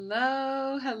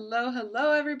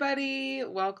Hello, everybody.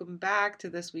 Welcome back to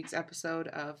this week's episode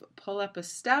of Pull Up a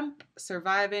Stump,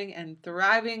 Surviving and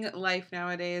Thriving Life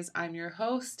Nowadays. I'm your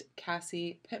host,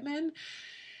 Cassie Pittman,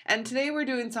 and today we're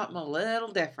doing something a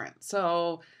little different.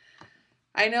 So,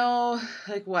 I know,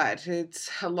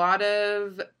 it's a lot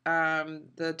of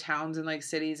the towns and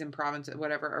cities and provinces,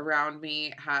 whatever, around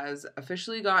me has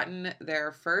officially gotten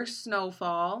their first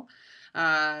snowfall.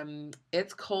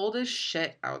 It's cold as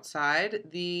shit outside.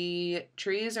 The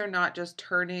trees are not just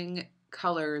turning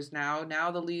colors now.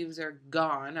 Now the leaves are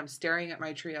gone. I'm staring at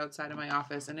my tree outside of my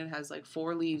office and it has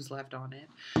 4 leaves left on it.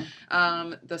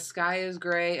 The sky is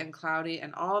gray and cloudy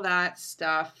and all that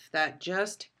stuff that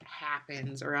just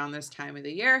happens around this time of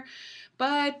the year.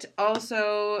 But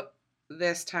also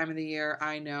this time of the year,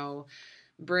 I know,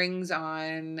 brings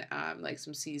on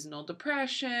some seasonal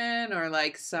depression or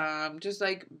some just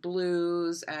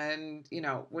blues, and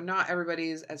when not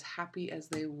everybody's as happy as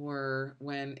they were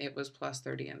when it was plus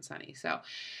 30 and sunny. So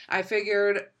I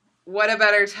figured what a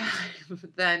better time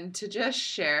than to just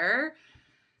share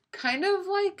kind of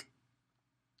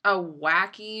a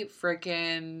wacky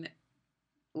freaking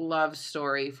love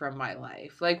story from my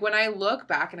life. When I look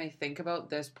back and I think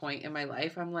about this point in my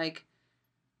life, I'm like,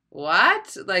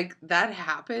 what? That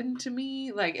happened to me?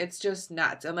 It's just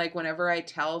nuts. And whenever I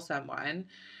tell someone,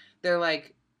 they're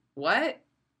like, what?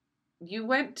 You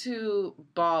went to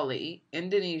Bali,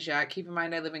 Indonesia. Keep in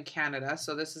mind, I live in Canada,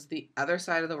 so this is the other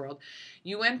side of the world.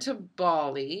 You went to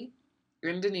Bali,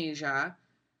 Indonesia,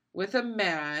 with a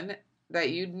man that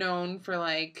you'd known for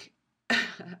I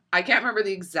can't remember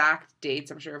the exact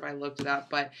dates. I'm sure if I looked it up,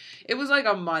 but it was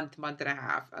a month and a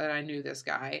half that I knew this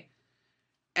guy.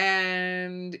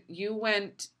 And you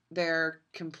went there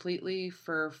completely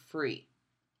for free.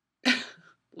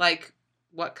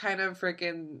 What kind of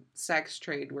freaking sex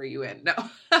trade were you in? No.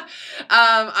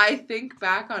 I think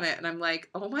back on it and I'm like,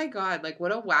 oh my God,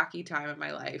 what a wacky time in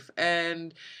my life.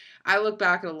 And I look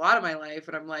back at a lot of my life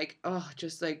and I'm like, oh,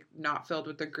 just not filled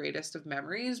with the greatest of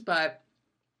memories. But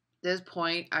this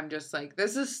point, I'm just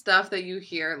this is stuff that you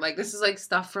hear. This is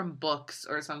stuff from books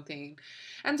or something.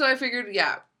 And so I figured,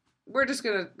 yeah, we're just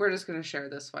gonna share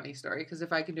this funny story, because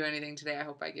if I can do anything today, I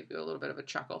hope I give you a little bit of a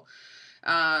chuckle.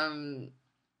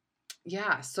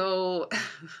 Yeah, so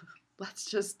let's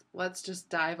just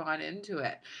dive on into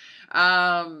it.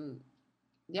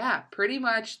 Yeah, pretty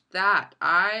much that.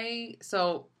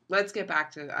 So let's get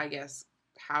back to, I guess,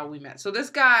 how we met. So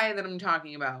this guy that I'm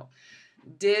talking about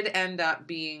did end up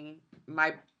being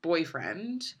my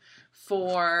boyfriend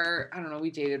for, I don't know,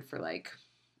 we dated for I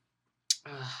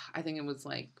think it was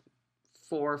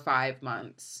 4 or 5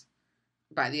 months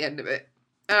by the end of it.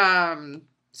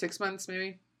 6 months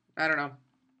maybe, I don't know.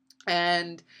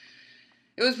 And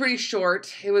it was pretty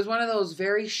short. It was one of those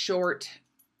very short,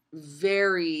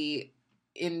 very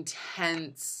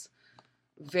intense,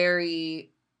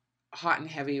 very hot and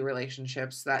heavy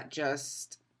relationships that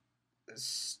just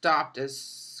stopped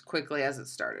as quickly as it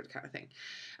started, kind of thing.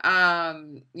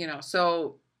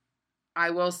 So I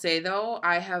will say though,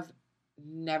 I have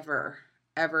never,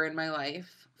 ever in my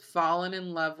life fallen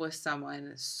in love with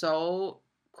someone so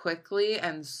quickly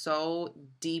and so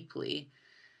deeply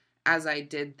as I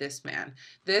did this man.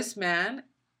 This man,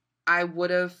 I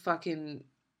would have fucking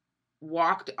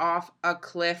walked off a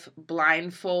cliff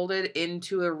blindfolded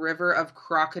into a river of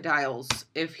crocodiles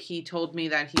if he told me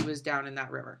that he was down in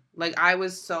that river. I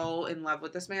was so in love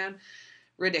with this man.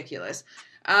 Ridiculous.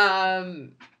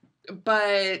 But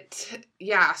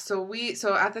yeah, so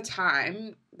at the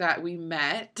time that we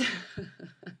met,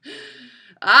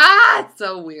 it's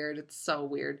so weird. It's so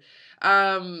weird.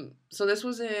 So this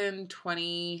was in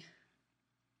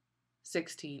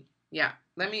 2016. Yeah.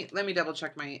 Let me double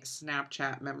check my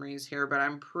Snapchat memories here, but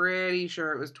I'm pretty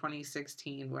sure it was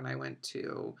 2016 when I went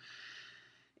to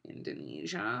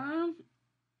Indonesia.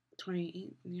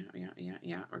 28,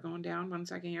 yeah. We're going down. 1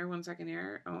 second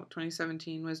here. Oh,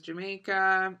 2017 was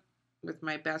Jamaica with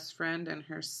my best friend and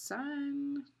her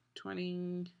son.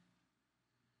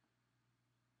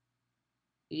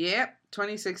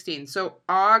 2016. So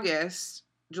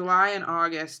July and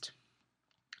August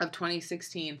of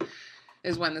 2016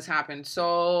 is when this happened.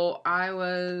 So I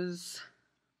was,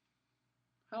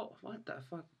 what the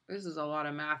fuck? This is a lot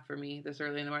of math for me this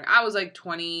early in the morning. I was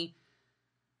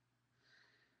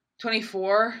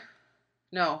 24,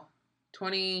 no,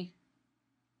 20,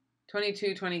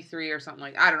 22, 23 or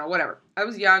something I don't know, whatever. I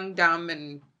was young, dumb,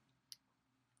 and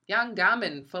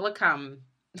full of cum.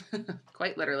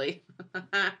 Quite literally. But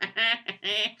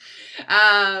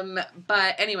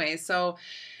anyway, so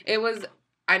it was,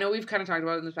 I know we've kind of talked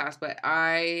about it in the past, but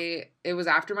it was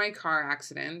after my car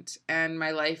accident and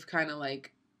my life kind of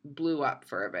blew up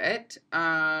for a bit.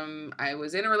 I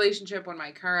was in a relationship when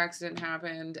my car accident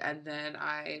happened, and then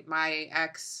my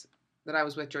ex that I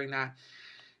was with during that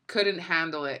couldn't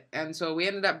handle it, and so we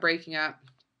ended up breaking up.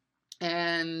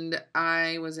 And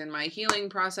I was in my healing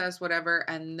process, whatever,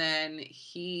 and then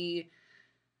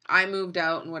I moved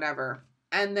out and whatever.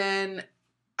 And then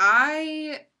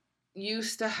I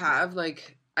used to have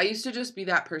like I used to just be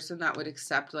that person that would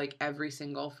accept like every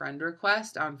single friend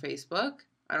request on Facebook.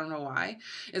 I don't know why.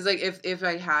 It's like if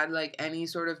I had like any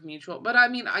sort of mutual, but I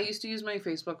mean, I used to use my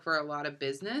Facebook for a lot of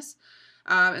business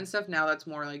and stuff. Now that's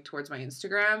more like towards my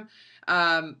Instagram.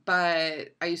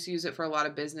 But I used to use it for a lot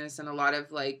of business and a lot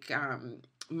of like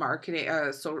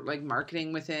marketing, sort of like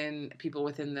marketing within people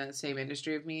within the same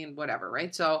industry of me and whatever,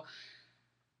 right? So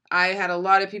I had a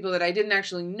lot of people that I didn't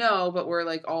actually know, but were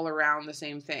like all around the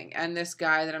same thing. And this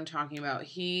guy that I'm talking about,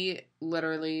 he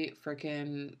literally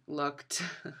freaking looked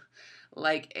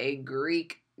like a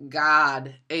Greek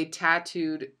god, a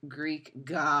tattooed Greek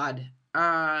god.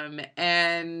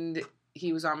 And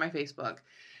he was on my Facebook.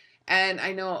 And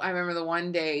I remember the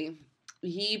one day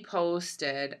he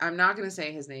posted, I'm not going to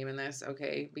say his name in this,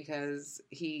 okay, because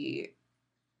he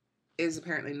is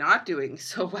apparently not doing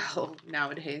so well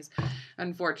nowadays,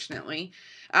 unfortunately.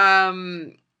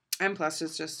 And plus,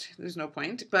 it's just, there's no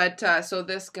point. But so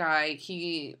this guy,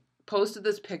 he posted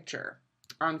this picture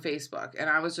on Facebook, and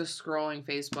I was just scrolling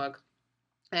Facebook,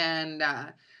 and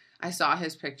I saw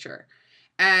his picture.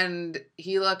 And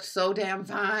he looked so damn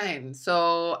fine.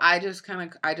 So I just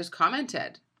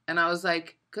commented. And I was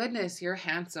like, goodness, you're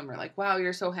handsome. Or like, wow,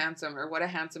 you're so handsome. Or what a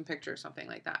handsome picture. Something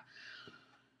like that.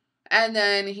 And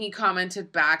then he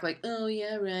commented back like, oh,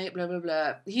 yeah, right, blah, blah,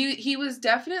 blah. He was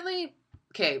definitely,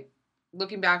 okay,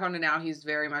 looking back on it now, he has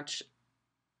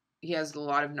a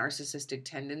lot of narcissistic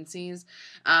tendencies.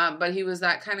 But he was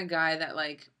that kind of guy that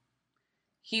like,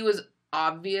 he was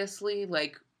obviously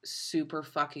like super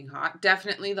fucking hot.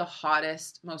 Definitely the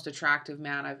hottest, most attractive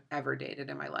man I've ever dated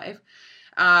in my life.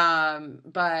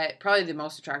 But probably the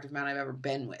most attractive man I've ever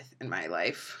been with in my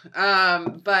life.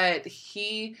 But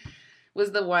he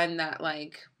was the one that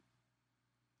like,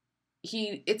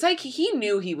 it's like he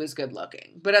knew he was good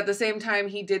looking, but at the same time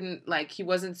he didn't like, he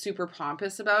wasn't super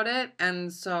pompous about it.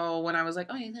 And so when I was like,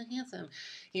 oh, you're so handsome,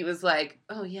 he was like,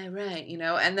 oh yeah, right, you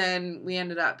know. And then we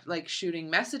ended up like shooting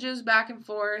messages back and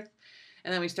forth,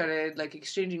 and then we started like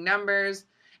exchanging numbers,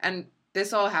 and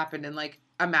this all happened in like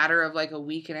a matter of like a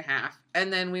week and a half.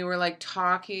 And then we were like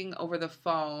talking over the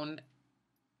phone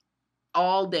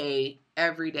all day,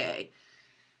 every day.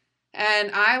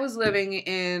 And I was living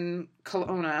in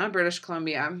Kelowna, British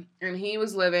Columbia, and he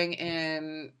was living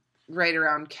in right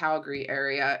around Calgary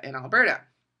area in Alberta.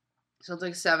 So it's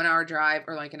like a 7-hour drive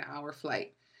or like an hour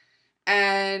flight.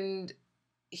 And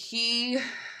he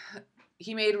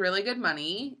made really good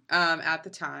money at the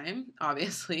time,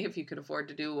 obviously, if you could afford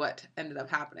to do what ended up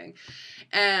happening.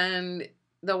 And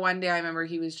the one day I remember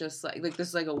he was just like this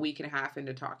is like a week and a half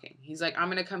into talking. He's like, I'm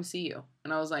going to come see you.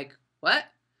 And I was like, what?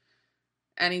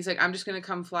 And he's like, I'm just going to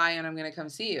come fly and I'm going to come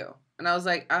see you. And I was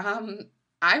like,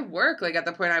 I work. Like at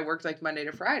the point I worked like Monday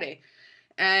to Friday.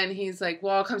 And he's like,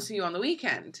 well, I'll come see you on the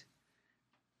weekend.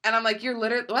 And I'm like, you're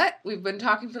literally, what? We've been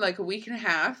talking for like a week and a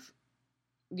half.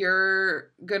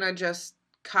 You're going to just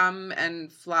come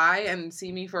and fly and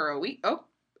see me for a week? Oh,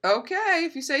 okay,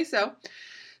 if you say so.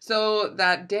 So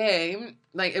that day,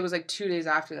 like it was like 2 days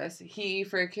after this, he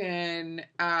freaking,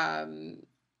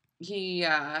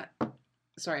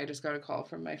 sorry, I just got a call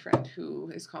from my friend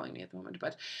who is calling me at the moment,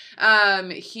 but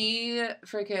he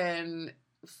freaking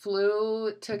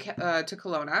flew to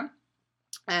Kelowna.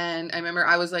 And I remember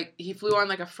I was like, he flew on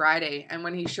like a Friday, and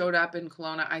when he showed up in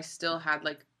Kelowna, I still had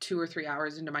like 2 or 3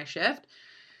 hours into my shift,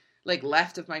 like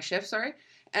left of my shift, sorry.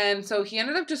 And so he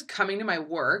ended up just coming to my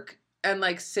work and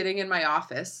like sitting in my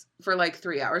office for like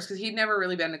 3 hours, because he'd never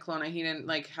really been to Kelowna. He didn't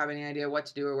like have any idea what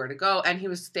to do or where to go, and he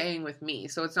was staying with me,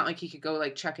 so it's not like he could go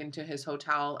like check into his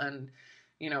hotel and,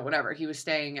 you know, whatever. He was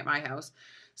staying at my house,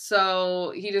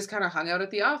 so he just kind of hung out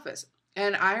at the office.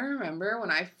 And I remember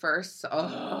when I first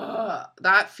saw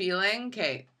that feeling.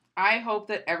 Okay, I hope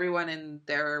that everyone in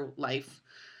their life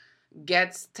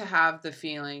gets to have the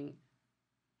feeling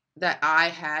that I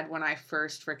had when I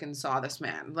first freaking saw this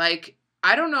man. Like,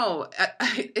 I don't know.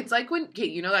 It's like when, okay,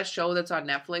 you know that show that's on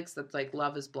Netflix that's like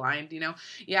Love is Blind, you know?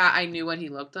 Yeah, I knew what he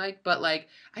looked like, but like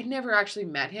I'd never actually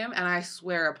met him, and I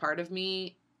swear a part of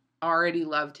me already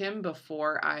loved him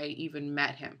before I even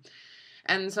met him.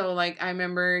 And so like I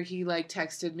remember he like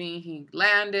texted me, he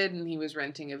landed and he was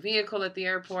renting a vehicle at the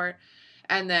airport,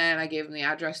 and then I gave him the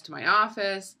address to my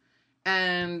office,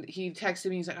 and he texted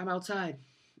me, he's like, I'm outside.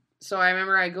 So I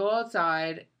remember I go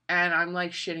outside, And I'm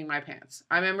like shitting my pants.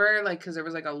 I remember like, cause there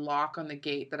was like a lock on the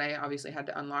gate that I obviously had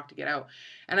to unlock to get out.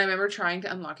 And I remember trying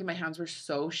to unlock it. My hands were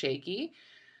so shaky.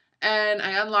 And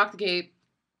I unlocked the gate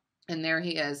and there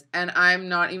he is. And I'm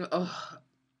not even, oh,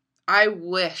 I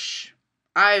wish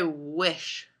I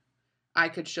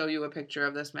could show you a picture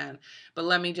of this man. But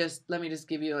let me just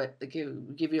give you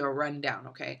a rundown,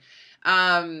 okay?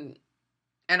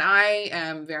 And I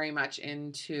am very much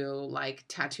into like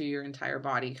tattoo your entire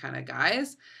body kind of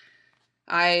guys.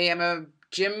 I am a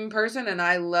gym person and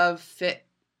I love fit,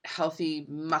 healthy,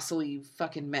 muscly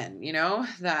fucking men, you know?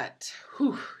 That,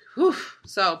 whew, whew.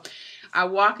 So I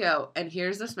walk out and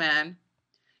here's this man.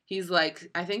 He's like,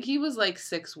 I think he was like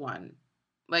 6'1",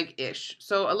 like ish.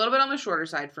 So a little bit on the shorter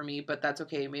side for me, but that's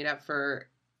okay. Made up for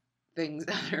things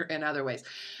in other ways.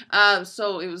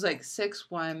 So it was like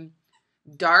 6'1",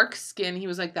 dark skin. He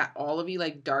was like that olivey,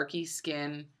 like darky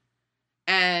skin.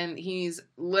 And he's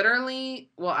literally,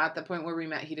 well, at the point where we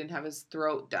met, he didn't have his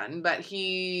throat done, but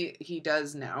he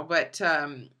does now. But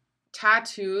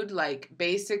tattooed like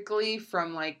basically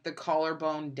from like the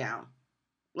collarbone down,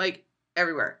 like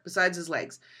everywhere besides his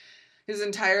legs. His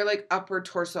entire like upper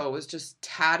torso was just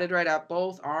tatted right up,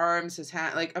 both arms, his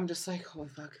hand. Like I'm just like, holy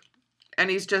fuck. And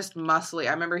he's just muscly.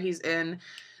 I remember he's in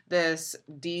this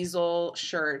diesel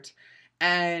shirt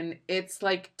and it's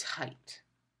like tight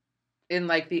in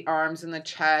like the arms and the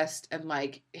chest, and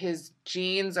like his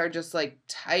jeans are just like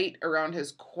tight around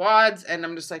his quads, and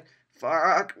I'm just like,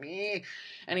 fuck me.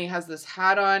 And he has this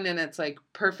hat on and it's like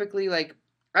perfectly like,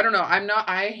 I don't know,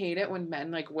 I hate it when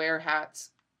men like wear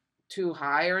hats too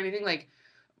high or anything. Like,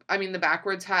 I mean, the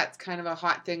backwards hat's kind of a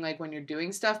hot thing like when you're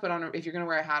doing stuff, but if you're gonna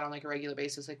wear a hat on like a regular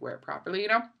basis, like wear it properly, you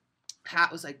know?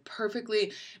 Hat was like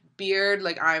perfectly, beard,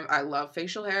 like I love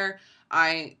facial hair.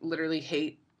 I literally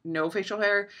hate no facial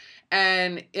hair,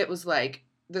 and it was like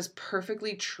this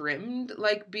perfectly trimmed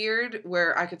like beard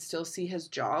where I could still see his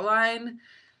jawline.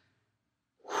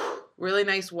 Really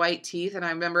nice white teeth, and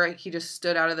I remember he just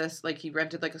stood out of this, like he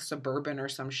rented like a Suburban or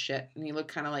some shit, and he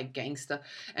looked kind of like gangsta,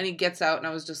 and he gets out and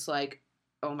I was just like,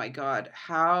 oh my god,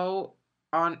 how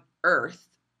on earth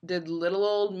did little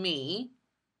old me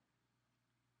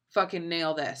fucking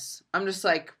nail this? I'm just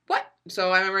like, what?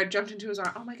 So I remember I jumped into his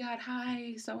arm. Oh my god,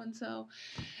 hi, so-and-so.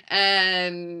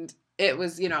 And it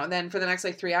was, you know, then for the next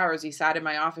like 3 hours, he sat in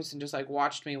my office and just like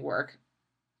watched me work,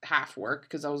 half work,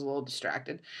 because I was a little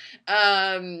distracted.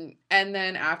 And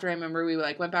then after, I remember we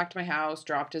like went back to my house,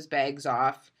 dropped his bags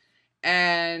off,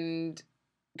 and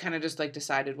kind of just like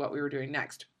decided what we were doing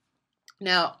next.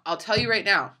 Now, I'll tell you right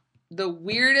now, the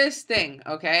weirdest thing,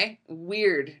 okay?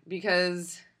 Weird,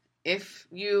 because if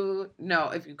you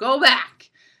go back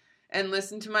and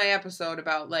listen to my episode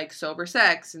about like sober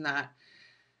sex and that,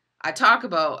 I talk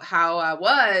about how I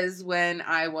was when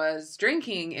I was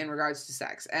drinking in regards to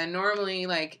sex. And normally,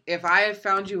 like, if I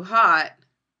found you hot,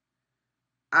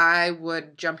 I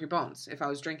would jump your bones if I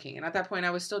was drinking. And at that point,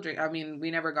 I was still drinking. I mean,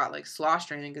 we never got like sloshed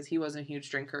or anything because he wasn't a huge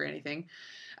drinker or anything.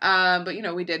 But, you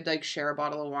know, we did like share a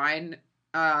bottle of wine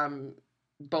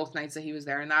both nights that he was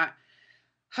there, and that.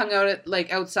 Hung out at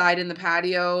like outside in the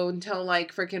patio until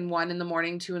like freaking 1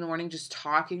 a.m, 2 a.m, just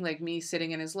talking, like me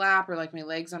sitting in his lap or like my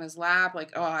legs on his lap.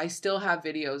 Like, oh, I still have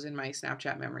videos in my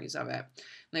Snapchat memories of it. And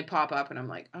they pop up and I'm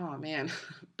like, oh man.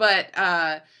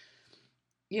 But,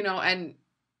 you know, and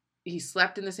he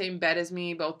slept in the same bed as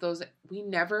me. Both those, we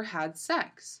never had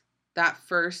sex that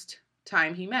first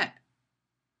time he met.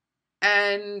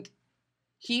 And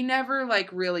he never like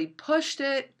really pushed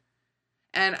it.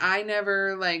 And I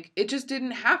never, like, it just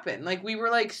didn't happen. Like, we were,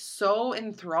 like, so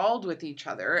enthralled with each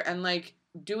other and, like,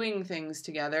 doing things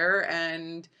together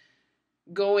and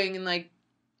going and, like,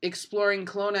 exploring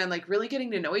Kelowna and, like, really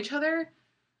getting to know each other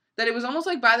that it was almost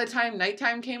like by the time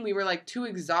nighttime came, we were, like, too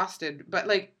exhausted. But,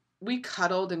 like, we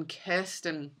cuddled and kissed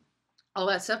and all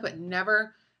that stuff, but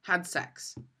never had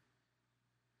sex.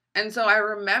 And so I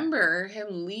remember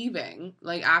him leaving,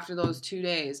 like, after those 2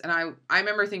 days. And I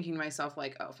remember thinking to myself,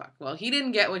 like, oh, fuck. Well, he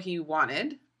didn't get what he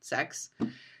wanted, sex.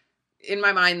 In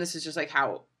my mind, this is just, like,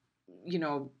 how, you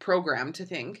know, programmed to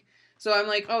think. So I'm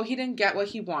like, oh, he didn't get what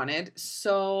he wanted.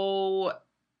 So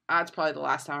that's probably the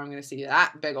last time I'm going to see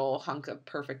that big old hunk of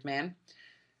perfect man.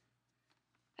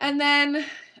 And then,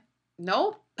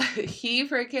 nope. He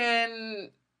freaking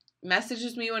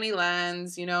messages me when he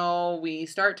lands. You know, we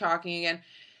start talking again.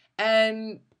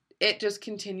 And it just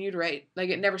continued, right? Like,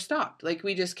 it never stopped. Like,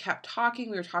 we just kept talking.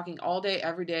 We were talking all day,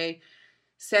 every day.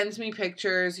 Sends me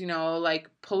pictures, you know, like,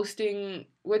 posting,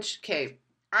 which, okay,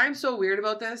 I'm so weird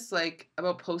about this, like,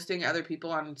 about posting other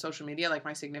people on social media, like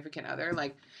my significant other.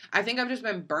 Like, I think I've just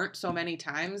been burnt so many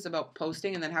times about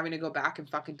posting and then having to go back and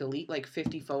fucking delete, like,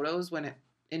 50 photos when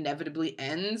inevitably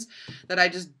ends, that I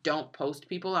just don't post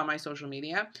people on my social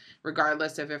media,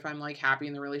 regardless of if I'm like happy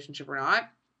in the relationship or not.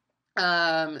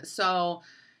 So,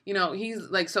 you know, he's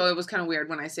like, so it was kind of weird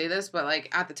when I say this, but like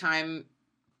at the time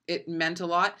it meant a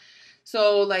lot.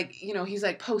 So like, you know, he's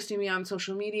like posting me on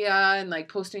social media and like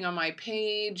posting on my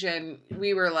page, and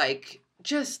we were like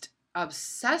just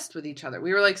obsessed with each other.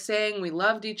 We were like saying we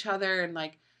loved each other and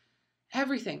like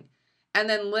everything. And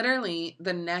then literally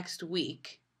the next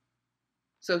week,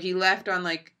 so he left on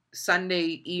like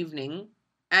Sunday evening,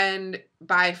 and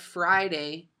by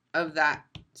Friday of that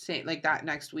same, like that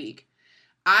next week,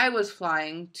 I was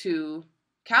flying to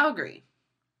Calgary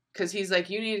because he's like,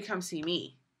 you need to come see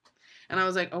me. And I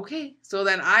was like, okay. So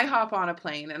then I hop on a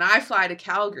plane and I fly to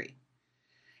Calgary.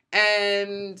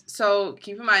 And so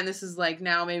keep in mind, this is like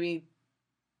now maybe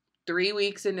 3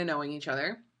 weeks into knowing each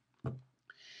other.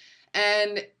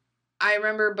 And I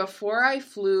remember before I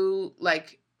flew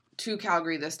like to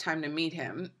Calgary this time to meet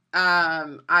him,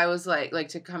 I was like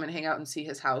to come and hang out and see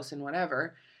his house and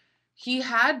whatever. He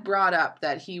had brought up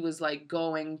that he was like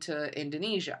going to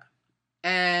Indonesia,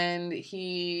 and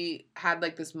he had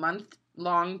like this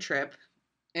month-long trip.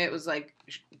 It was like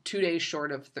 2 days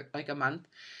short of like a month.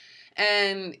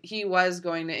 And he was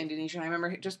going to Indonesia. And I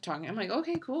remember just talking. I'm like,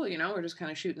 okay, cool. You know, we're just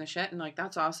kind of shooting the shit. And like,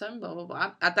 that's awesome. Blah, blah,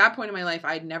 blah. At that point in my life,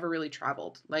 I'd never really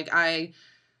traveled. Like I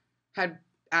had,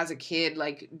 as a kid,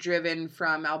 like driven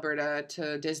from Alberta to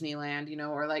Disneyland, you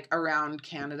know, or like around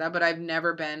Canada. But I've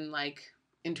never been like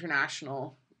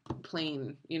international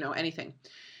plane, you know, anything.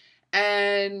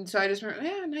 And so I just remember,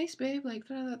 yeah, nice, babe. Like,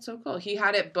 oh, that's so cool. He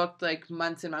had it booked like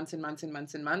months and months and months and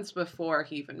months and months before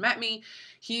he even met me.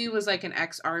 He was like an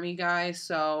ex-army guy.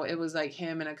 So it was like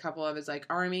him and a couple of his like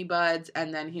army buds.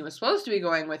 And then he was supposed to be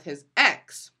going with his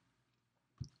ex.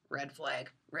 Red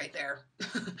flag right there.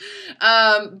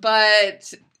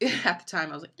 But at the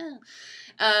time I was like, eh.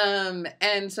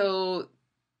 And so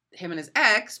him and his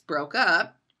ex broke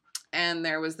up, and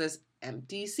there was this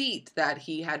empty seat that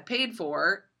he had paid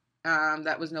for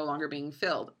that was no longer being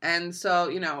filled. And so,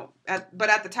 you know, but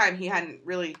at the time he hadn't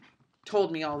really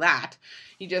told me all that.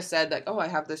 He just said like, oh, I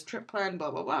have this trip planned, blah,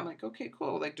 blah, blah. I'm like, okay,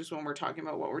 cool. Like just when we're talking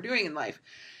about what we're doing in life.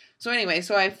 So anyway,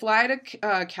 so I fly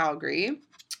to Calgary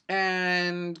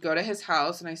and go to his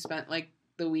house, and I spent like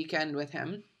the weekend with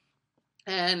him.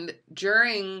 And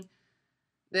during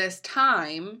this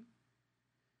time,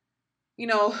 you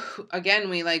know, again,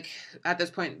 we like, at this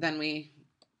point, then we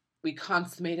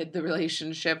consummated the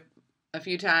relationship a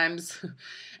few times,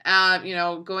 you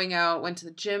know, going out, went to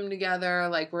the gym together.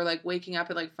 Like we're like waking up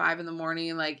at like 5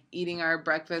 a.m, like eating our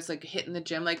breakfast, like hitting the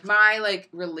gym, like my like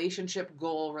relationship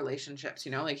goal relationships,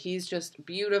 you know, like he's just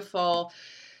beautiful.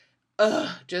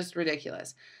 Just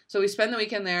ridiculous. So we spend the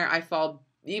weekend there. I fall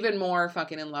even more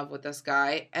fucking in love with this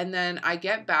guy. And then I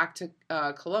get back to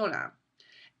Kelowna.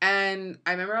 And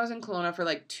I remember I was in Kelowna for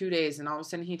like 2 days, and all of a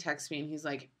sudden he texts me and he's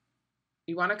like,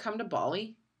 you want to come to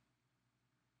Bali?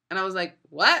 And I was like,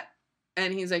 what?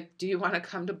 And he's like, do you want to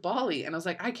come to Bali? And I was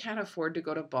like, I can't afford to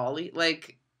go to Bali.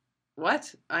 Like,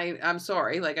 what? I'm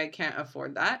sorry. Like, I can't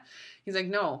afford that. He's like,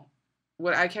 no.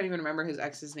 What? I can't even remember his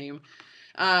ex's name.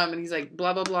 And he's like,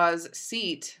 blah, blah, blah's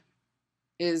seat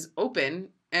is open,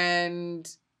 and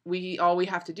all we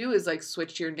have to do is like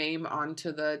switch your name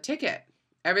onto the ticket.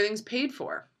 Everything's paid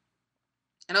for.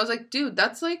 And I was like, dude,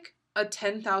 that's like a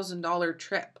 $10,000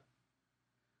 trip.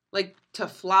 Like to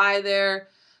fly there,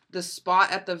 the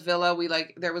spot at the villa,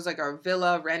 there was like a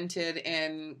villa rented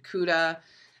in Kuta,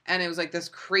 and it was like this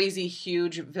crazy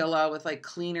huge villa with like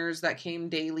cleaners that came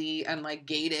daily and like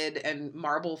gated and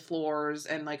marble floors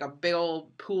and like a big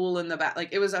old pool in the back.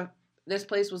 Like this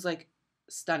place was like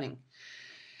stunning.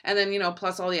 And then, you know,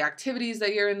 plus all the activities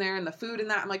that you're in there and the food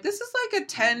and that. I'm like, this is like a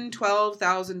 $10,000,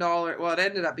 $12,000. Well, it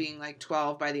ended up being like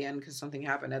 12 by the end because something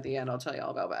happened at the end. I'll tell you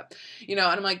all about that. You know,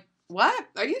 and I'm like, what?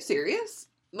 Are you serious?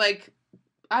 Like,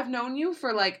 I've known you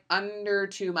for like under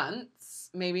 2 months,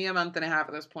 maybe a month and a half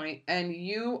at this point, and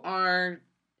you are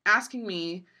asking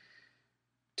me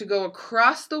to go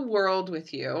across the world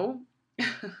with you.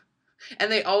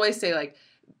 And they always say like,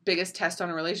 biggest test on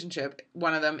a relationship,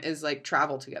 one of them is like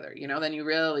travel together, you know, then you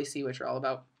really see what you're all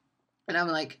about. And I'm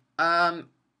like, so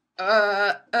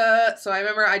I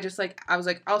remember I was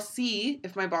like, I'll see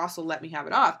if my boss will let me have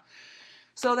it off.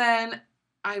 So then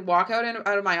I walk out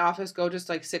of my office, go just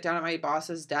like sit down at my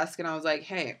boss's desk, and I was like,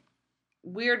 hey,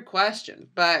 weird question,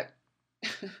 but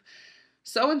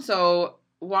so-and-so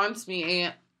wants me.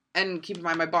 And keep in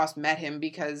mind, my boss met him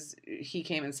because he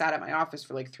came and sat at my office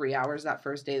for like 3 hours that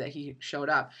first day that he showed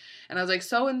up. And I was like,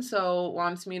 so-and-so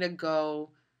wants me to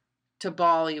go to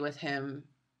Bali with him.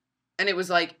 And it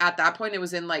was like, at that point, it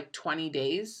was in like 20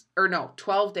 days, or no,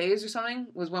 12 days or something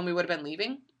was when we would have been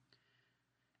leaving.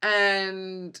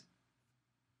 And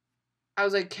I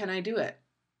was like, can I do it?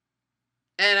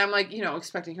 And I'm like,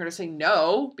 expecting her to say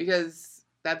no, because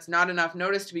that's not enough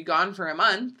notice to be gone for a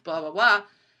month, blah, blah, blah.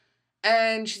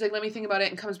 And she's like, let me think about it,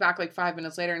 and comes back like 5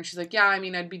 minutes later. And she's like, yeah, I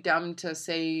mean, I'd be dumb to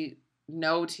say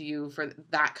no to you for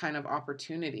that kind of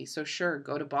opportunity. So sure,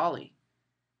 go to Bali.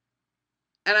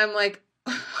 And I'm like,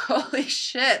 holy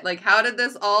shit, like, how did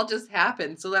this all just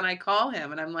happen? So then I call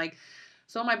him and I'm like,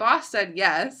 so my boss said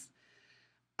yes.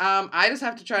 I just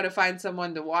have to try to find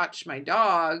someone to watch my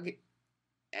dog.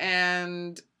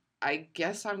 And I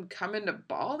guess I'm coming to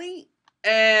Bali.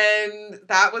 And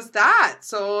that was that.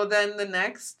 So then the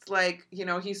next, like,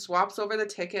 he swaps over the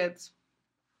tickets.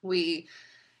 We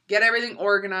get everything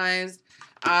organized.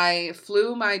 I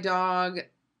flew my dog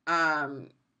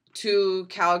to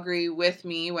Calgary with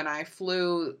me when I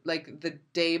flew, like, the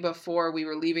day before we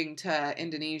were leaving to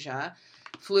Indonesia.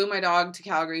 Flew my dog to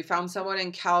Calgary, found someone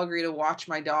in Calgary to watch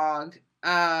my dog.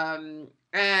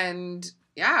 And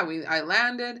yeah, I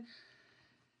landed.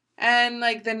 And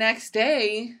like the next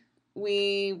day,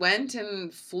 we went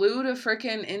and flew to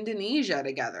frickin' Indonesia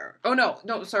together. Oh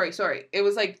no, sorry. It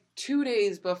was like 2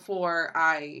 days before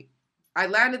I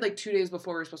landed, like 2 days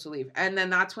before we were supposed to leave. And then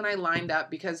that's when I lined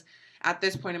up, because at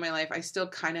this point in my life, I still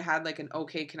kind of had like an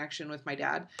okay connection with my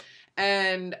dad.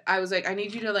 And I was like, I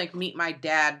need you to like meet my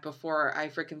dad before I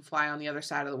freaking fly on the other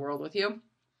side of the world with you.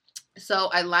 So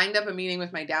I lined up a meeting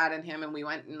with my dad and him, and we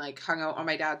went and like hung out on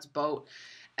my dad's boat,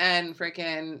 and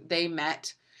freaking they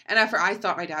met. And I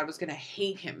thought my dad was going to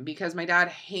hate him, because my dad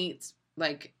hates,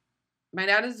 like, my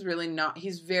dad is really not,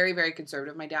 he's very, very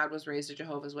conservative. My dad was raised a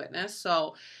Jehovah's Witness.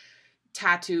 So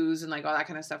tattoos and like all that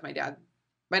kind of stuff, my dad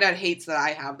hates that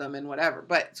I have them and whatever.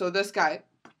 But so this guy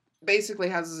basically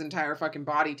has his entire fucking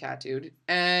body tattooed.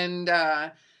 And,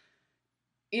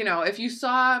 if you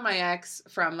saw my ex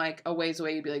from like a ways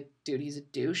away, you'd be like, dude, he's a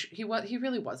douche. He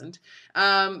really wasn't.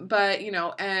 But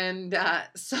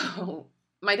so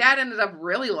my dad ended up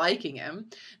really liking him.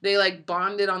 They like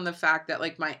bonded on the fact that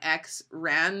like my ex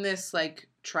ran this like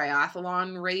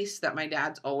triathlon race that my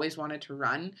dad's always wanted to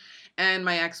run. And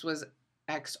my ex was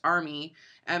ex-army,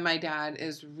 and my dad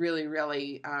is really,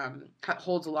 really,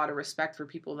 holds a lot of respect for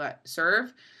people that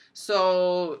serve.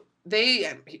 So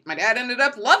my dad ended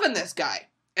up loving this guy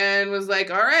and was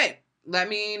like, all right, let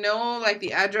me know like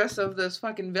the address of this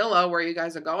fucking villa where you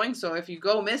guys are going. So if you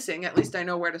go missing, at least I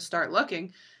know where to start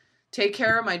looking. Take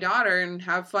care of my daughter and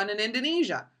have fun in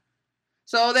Indonesia.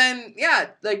 So then, yeah,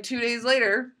 like 2 days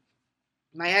later,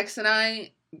 my ex and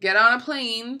I get on a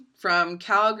plane from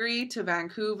Calgary to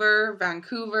Vancouver,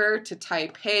 Vancouver to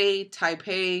Taipei,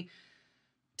 Taipei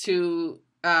to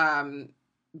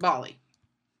Bali.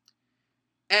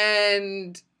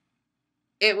 And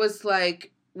it was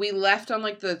like, we left on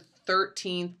like the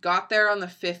 13th, got there on the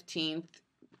 15th,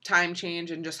 time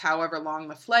change and just however long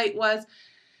the flight was.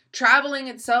 Traveling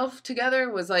itself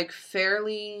together was like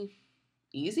fairly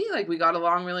easy. Like we got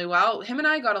along really well. Him and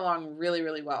I got along really,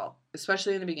 really well,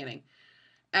 especially in the beginning.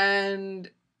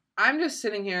 And I'm just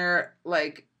sitting here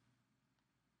like,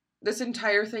 this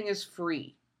entire thing is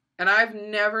free. And I've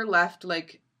never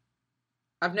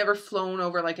flown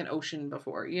over like an ocean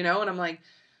before, and I'm like,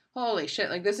 holy shit,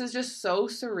 like this is just so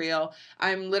surreal.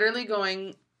 I'm literally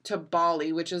going to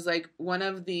Bali, which is like one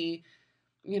of the,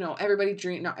 not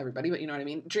everybody, but you know what I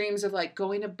mean? Dreams of like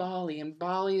going to Bali, and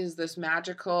Bali is this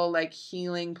magical like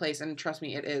healing place. And trust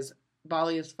me, it is.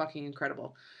 Bali is fucking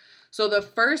incredible. So the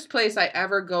first place I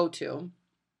ever go to,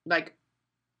 like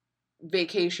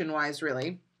vacation wise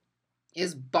really,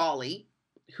 is Bali.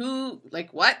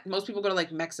 What? Most people go to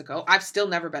like Mexico. I've still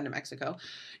never been to Mexico.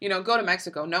 Go to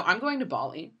Mexico. No, I'm going to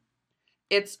Bali.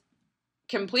 It's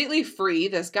completely free.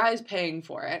 This guy's paying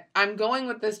for it. I'm going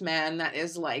with this man that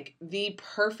is like the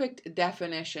perfect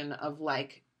definition of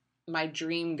like my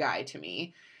dream guy to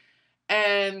me.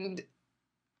 And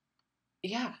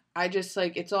yeah, I just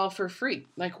like, it's all for free.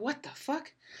 Like, what the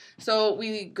fuck? So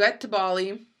we get to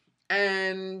Bali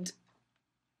and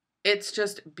it's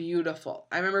just beautiful.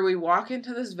 I remember we walk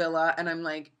into this villa and I'm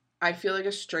like, I feel like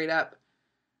a straight up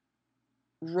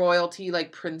royalty,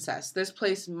 like princess. This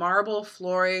place, marble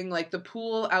flooring, like the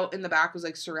pool out in the back was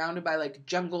like surrounded by like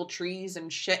jungle trees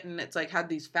and shit. And it's like had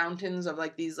these fountains of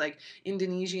like these like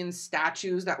Indonesian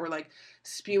statues that were like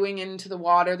spewing into the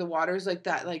water. The water's like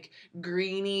that like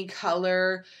greeny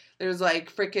color. There's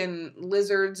like freaking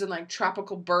lizards and like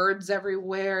tropical birds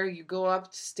everywhere. You go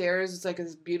upstairs, it's like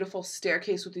this beautiful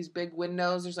staircase with these big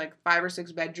windows. There's like 5 or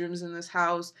 6 bedrooms in this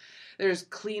house. There's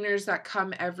cleaners that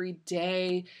come every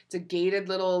day. It's a gated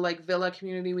little like villa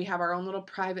community. We have our own little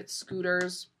private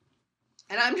scooters.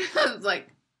 And I'm just like,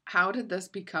 how did this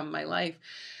become my life?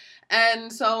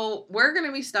 And so we're going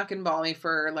to be stuck in Bali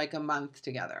for like a month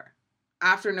together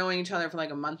after knowing each other for like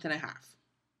a month and a half.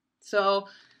 So,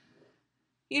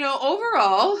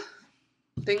 overall,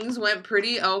 things went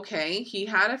pretty okay. He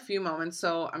had a few moments.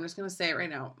 So I'm just going to say it right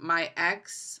now. My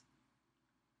ex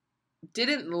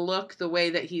didn't look the way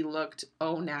that he looked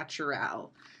au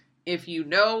naturel, if you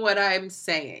know what I'm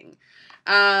saying.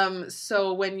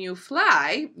 So when you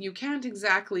fly, you can't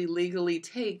exactly legally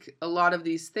take a lot of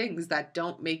these things that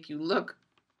don't make you look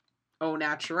au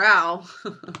naturel.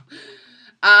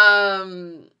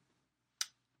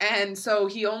 And so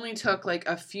he only took like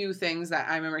a few things that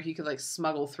I remember he could like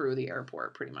smuggle through the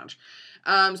airport pretty much.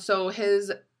 So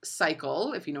his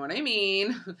cycle, if you know what I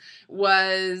mean,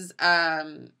 was,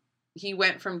 he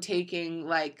went from taking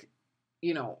like,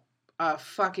 a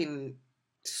fucking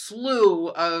slew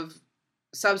of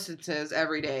substances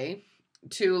every day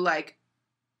to like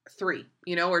 3,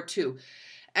 or 2.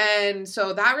 And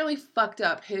so that really fucked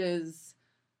up his,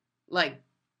 like,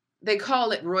 they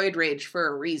call it roid rage for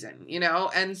a reason,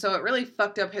 and so it really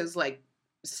fucked up his like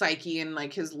psyche and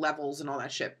like his levels and all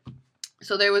that shit.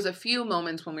 So there was a few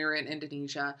moments when we were in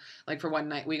Indonesia, like for one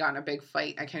night we got in a big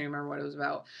fight. I can't remember what it was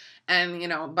about. And,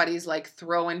 buddy's like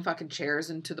throwing fucking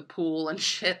chairs into the pool and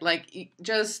shit, like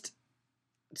just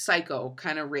psycho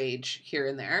kind of rage here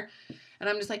and there. And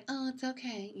I'm just like, oh, it's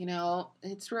okay.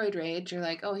 It's roid rage. You're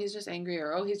like, oh, he's just angry,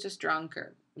 or, oh, he's just drunk,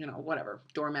 or, whatever.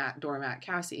 Doormat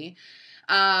Cassie.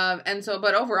 And so,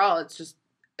 but overall, it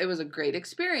was a great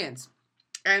experience.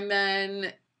 And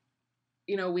then,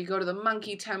 we go to the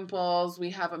monkey temples. We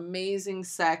have amazing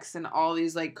sex in all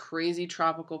these like crazy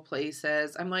tropical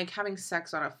places. I'm like having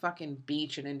sex on a fucking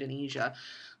beach in Indonesia.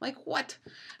 Like what?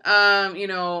 We're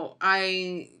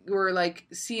like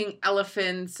seeing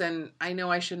elephants, and I know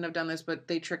I shouldn't have done this, but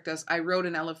they tricked us. I rode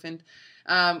an elephant,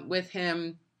 with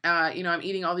him. I'm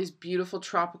eating all these beautiful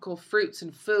tropical fruits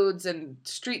and foods and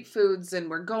street foods, and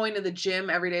we're going to the gym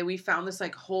every day. We found this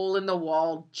like hole in the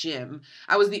wall gym.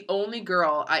 I was the only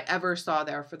girl I ever saw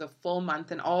there for the full month,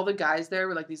 and all the guys there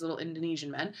were like these little Indonesian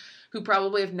men who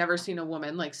probably have never seen a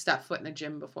woman like step foot in a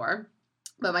gym before.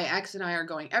 But my ex and I are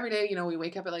going every day. We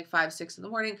wake up at like 5, 6 in the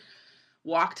morning,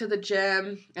 walk to the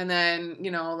gym, and then,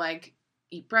 like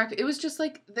eat breakfast. It was just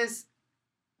like this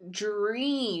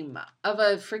dream of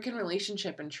a freaking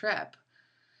relationship and trip.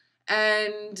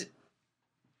 And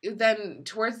then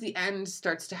towards the end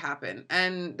starts to happen.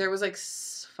 And there was like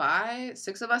 5,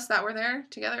 6 of us that were there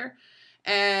together.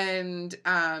 And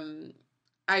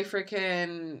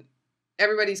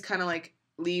everybody's kind of like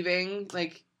leaving,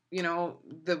 like,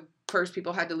 the first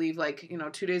people had to leave like,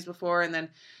 2 days before, and then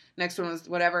next one was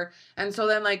whatever. And so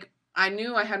then like I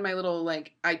knew I had my little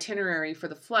like itinerary for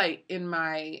the flight in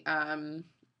my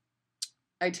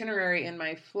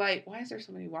flight. Why is there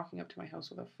somebody walking up to my house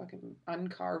with a fucking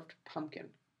uncarved pumpkin?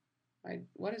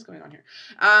 What is going on here?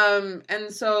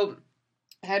 And so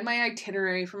I had my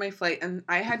itinerary for my flight, and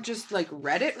I had just like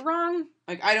read it wrong.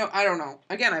 Like I don't know.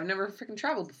 Again, I've never freaking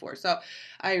traveled before, so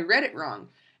I read it wrong.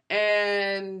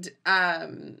 And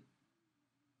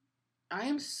I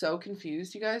am so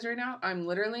confused, you guys, right now. I'm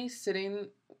literally sitting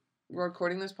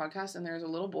recording this podcast, and there's a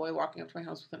little boy walking up to my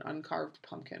house with an uncarved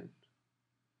pumpkin.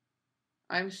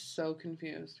 I'm so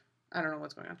confused. I don't know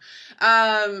what's going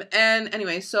on. And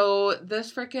anyway, so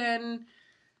this freaking,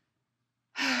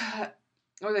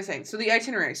 what was I saying? So the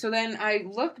itinerary. So then I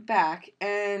look back,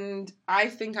 and I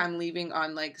think I'm leaving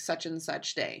on like such and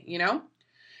such day,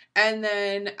 And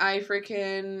then I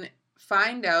freaking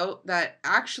find out that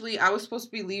actually I was supposed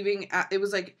to be leaving at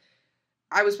like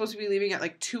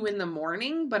 2 in the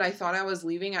morning, but I thought I was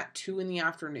leaving at 2 in the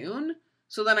afternoon.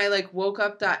 So then I like woke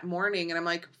up that morning, and I'm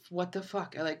like, what the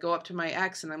fuck? I like go up to my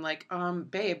ex, and I'm like,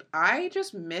 babe, I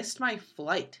just missed my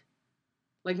flight.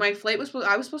 Like my flight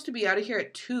I was supposed to be out of here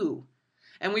at 2,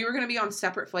 and we were going to be on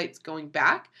separate flights going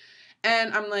back.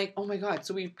 And I'm like, oh my God.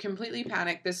 So we completely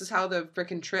panicked. This is how the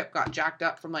freaking trip got jacked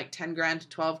up from like 10 grand to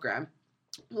 12 grand,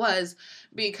 was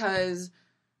because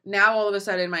now all of a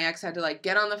sudden my ex had to like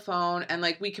get on the phone, and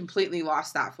like we completely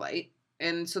lost that flight.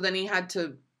 And so then he had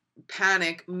to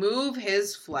panic, move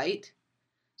his flight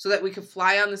so that we could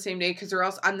fly on the same day,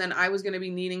 and then I was going to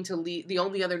be needing to leave. The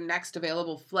only other next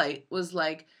available flight was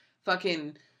like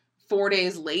fucking 4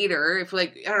 days later, if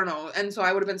like, I don't know. And so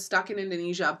I would have been stuck in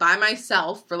Indonesia by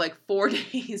myself for like 4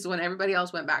 days when everybody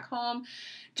else went back home,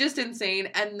 Just insane.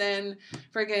 And then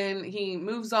friggin' he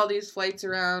moves all these flights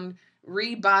around,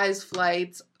 rebuys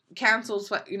flights, cancels,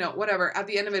 whatever. At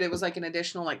the end of it, it was like an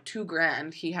additional like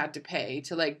 $2,000 he had to pay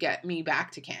to like get me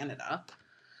back to Canada.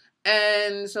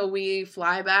 And so we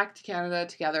fly back to Canada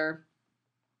together.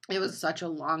 It was such a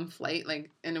long flight,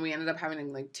 like, and we ended up having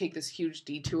to like take this huge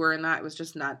detour, and that it was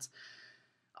just nuts.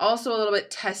 Also a little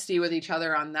bit testy with each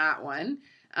other on that one.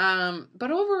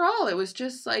 But overall, it was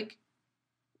just like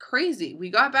crazy. We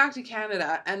got back to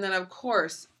Canada, and then of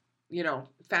course,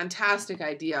 fantastic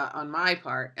idea on my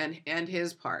part and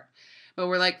his part. But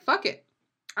we're like, fuck it.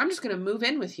 I'm just going to move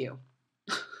in with you.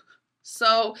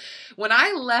 So when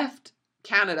I left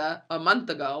Canada a month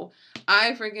ago,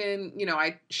 I friggin',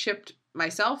 I shipped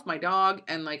myself, my dog,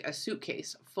 and like a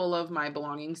suitcase full of my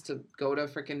belongings to go to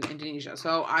freaking Indonesia.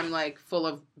 So I'm like full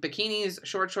of bikinis,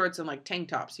 short shorts, and like tank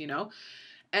tops,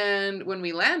 And when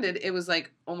we landed, it was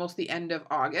like almost the end of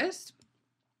August.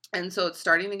 And so it's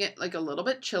starting to get like a little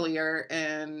bit chillier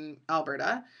in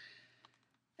Alberta.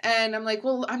 And I'm like,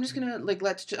 well, I'm just going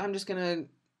to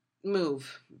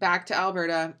move back to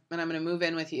Alberta, and I'm going to move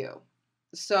in with you.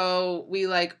 So we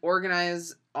like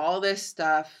organize all this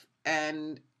stuff,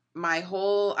 and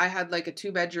I had like a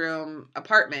 2-bedroom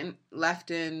apartment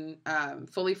left in,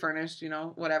 fully furnished,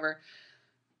 whatever,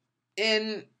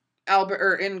 in Alberta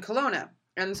or in Kelowna.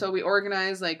 And so we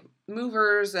organize like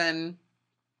movers and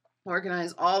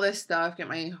organize all this stuff,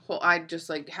 I just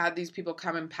like had these people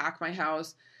come and pack my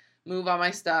house, move all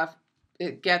my stuff.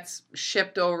 It gets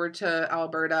shipped over to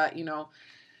Alberta,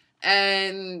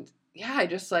 and yeah, I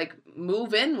just like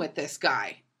move in with this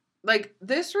guy. Like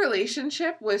this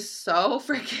relationship was so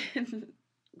freaking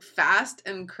fast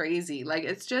and crazy. Like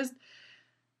it's just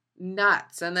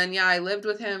nuts. And then, yeah, I lived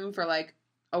with him for like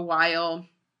a while.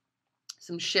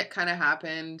 Some shit kind of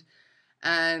happened,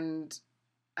 and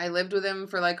I lived with him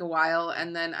for like a while.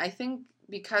 And then I think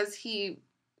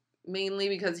mainly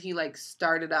because he like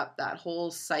started up that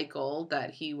whole cycle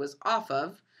that he was off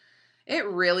of, it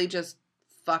really just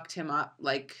fucked him up,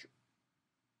 like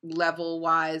level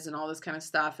wise and all this kind of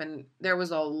stuff. And there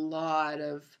was a lot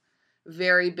of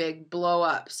very big blow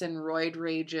ups and roid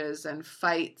rages and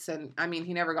fights. And I mean,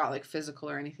 he never got like physical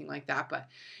or anything like that, but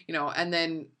and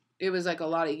then it was like a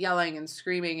lot of yelling and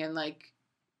screaming, and like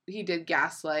he did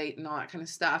gaslight and all that kind of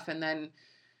stuff. And then,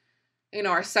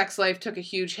 our sex life took a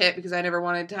huge hit because I never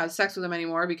wanted to have sex with him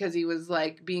anymore because he was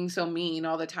like being so mean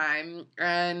all the time.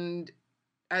 And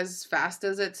as fast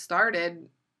as it started,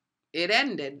 it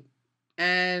ended.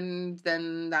 And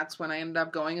then that's when I ended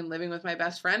up going and living with my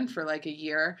best friend for like a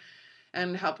year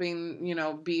and helping,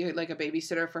 be like a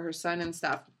babysitter for her son and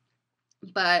stuff.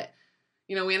 But,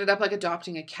 we ended up like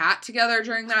adopting a cat together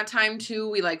during that time too.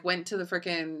 We like went to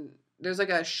there's like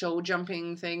a show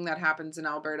jumping thing that happens in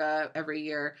Alberta every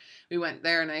year. We went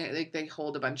there, and they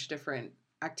hold a bunch of different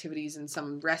activities, and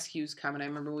some rescues come. And I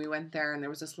remember we went there, and there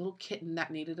was this little kitten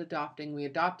that needed adopting. We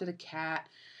adopted a cat.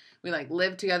 We like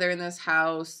lived together in this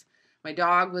house. My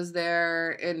dog was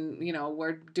there, and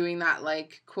we're doing that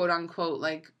like quote unquote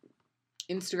like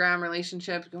Instagram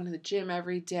relationship, going to the gym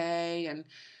every day, and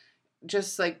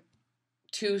just like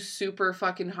two super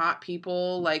fucking hot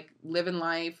people like living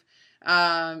life.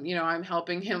 I'm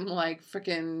helping him like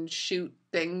freaking shoot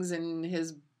things in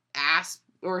his ass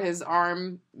or his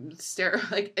arm,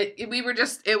 like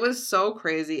it was so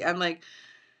crazy. And like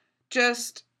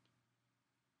just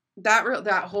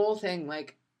that whole thing,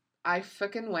 like I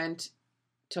freaking went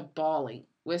to Bali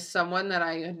with someone that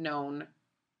I had known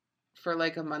for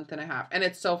like a month and a half. And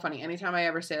it's so funny. Anytime I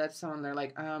ever say that to someone, they're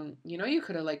like, you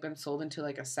could have like been sold into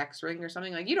like a sex ring or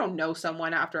something. Like, you don't know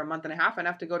someone after a month and a half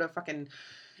enough to go to fucking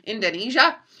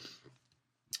Indonesia.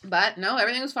 But no,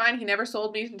 everything was fine. He never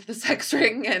sold me into the sex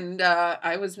ring, and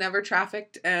I was never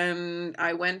trafficked, and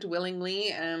I went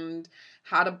willingly and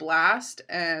had a blast.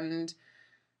 And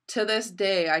to this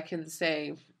day, I can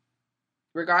say,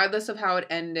 regardless of how it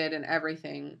ended and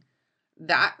everything,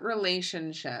 that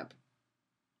relationship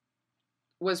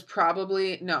was it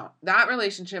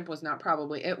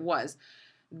was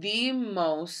the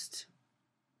most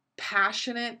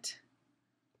passionate,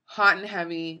 hot and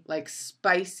heavy, like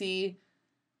spicy,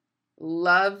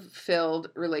 love-filled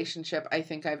relationship I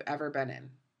think I've ever been in.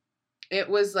 It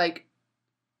was like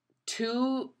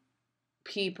two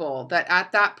people that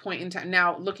at that point in time,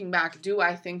 now looking back, do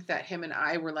I think that him and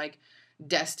I were like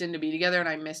destined to be together and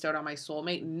I missed out on my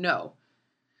soulmate? No.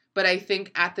 But I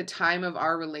think at the time of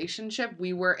our relationship,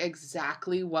 we were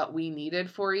exactly what we needed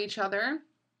for each other.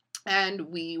 And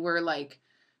we were like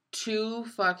two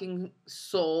fucking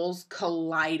souls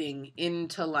colliding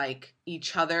into like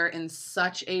each other in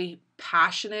such a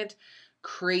passionate,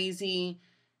 crazy,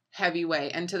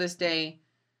 heavyweight. And to this day,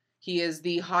 he is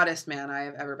the hottest man I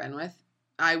have ever been with.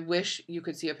 I wish you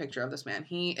could see a picture of this man.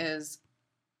 He is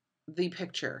the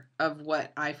picture of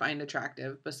what I find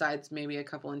attractive, besides maybe a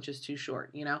couple inches too short,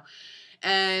 you know?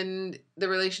 And the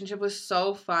relationship was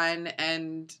so fun.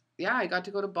 And yeah, I got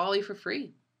to go to Bali for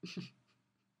free.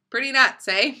 Pretty nuts,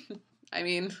 eh? I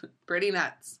mean, pretty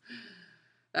nuts.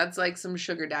 That's like some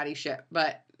sugar daddy shit.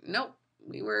 But nope,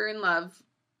 we were in love.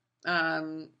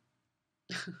 Yeah,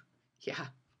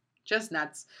 just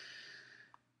nuts.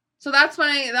 So that's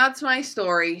my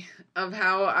story of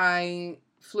how I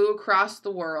flew across the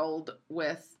world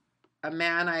with a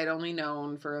man I had only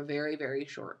known for a very, very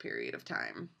short period of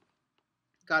time.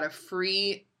 Got a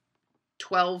free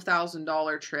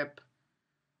 $12,000 trip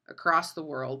across the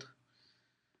world.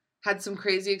 Had some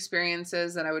crazy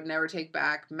experiences that I would never take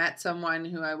back. Met someone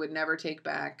who I would never take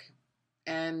back.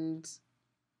 And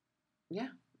yeah,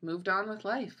 moved on with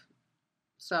life.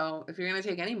 So if you're going to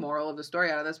take any moral of the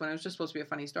story out of this one, it was just supposed to be a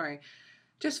funny story.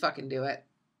 Just fucking do it.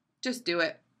 Just do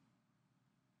it.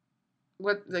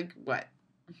 What?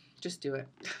 Just do it.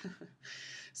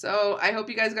 So I hope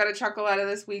you guys got a chuckle out of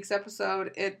this week's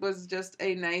episode. It was just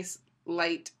a nice,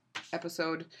 light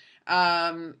episode.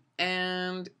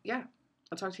 And yeah,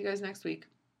 I'll talk to you guys next week.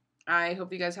 I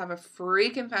hope you guys have a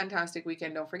freaking fantastic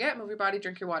weekend. Don't forget, move your body,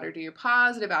 drink your water, do your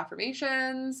positive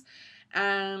affirmations.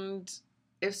 And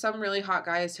if some really hot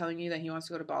guy is telling you that he wants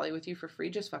to go to Bali with you for free,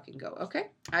 just fucking go, okay?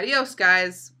 Adios,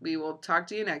 guys. We will talk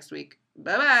to you next week.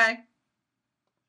 Bye-bye.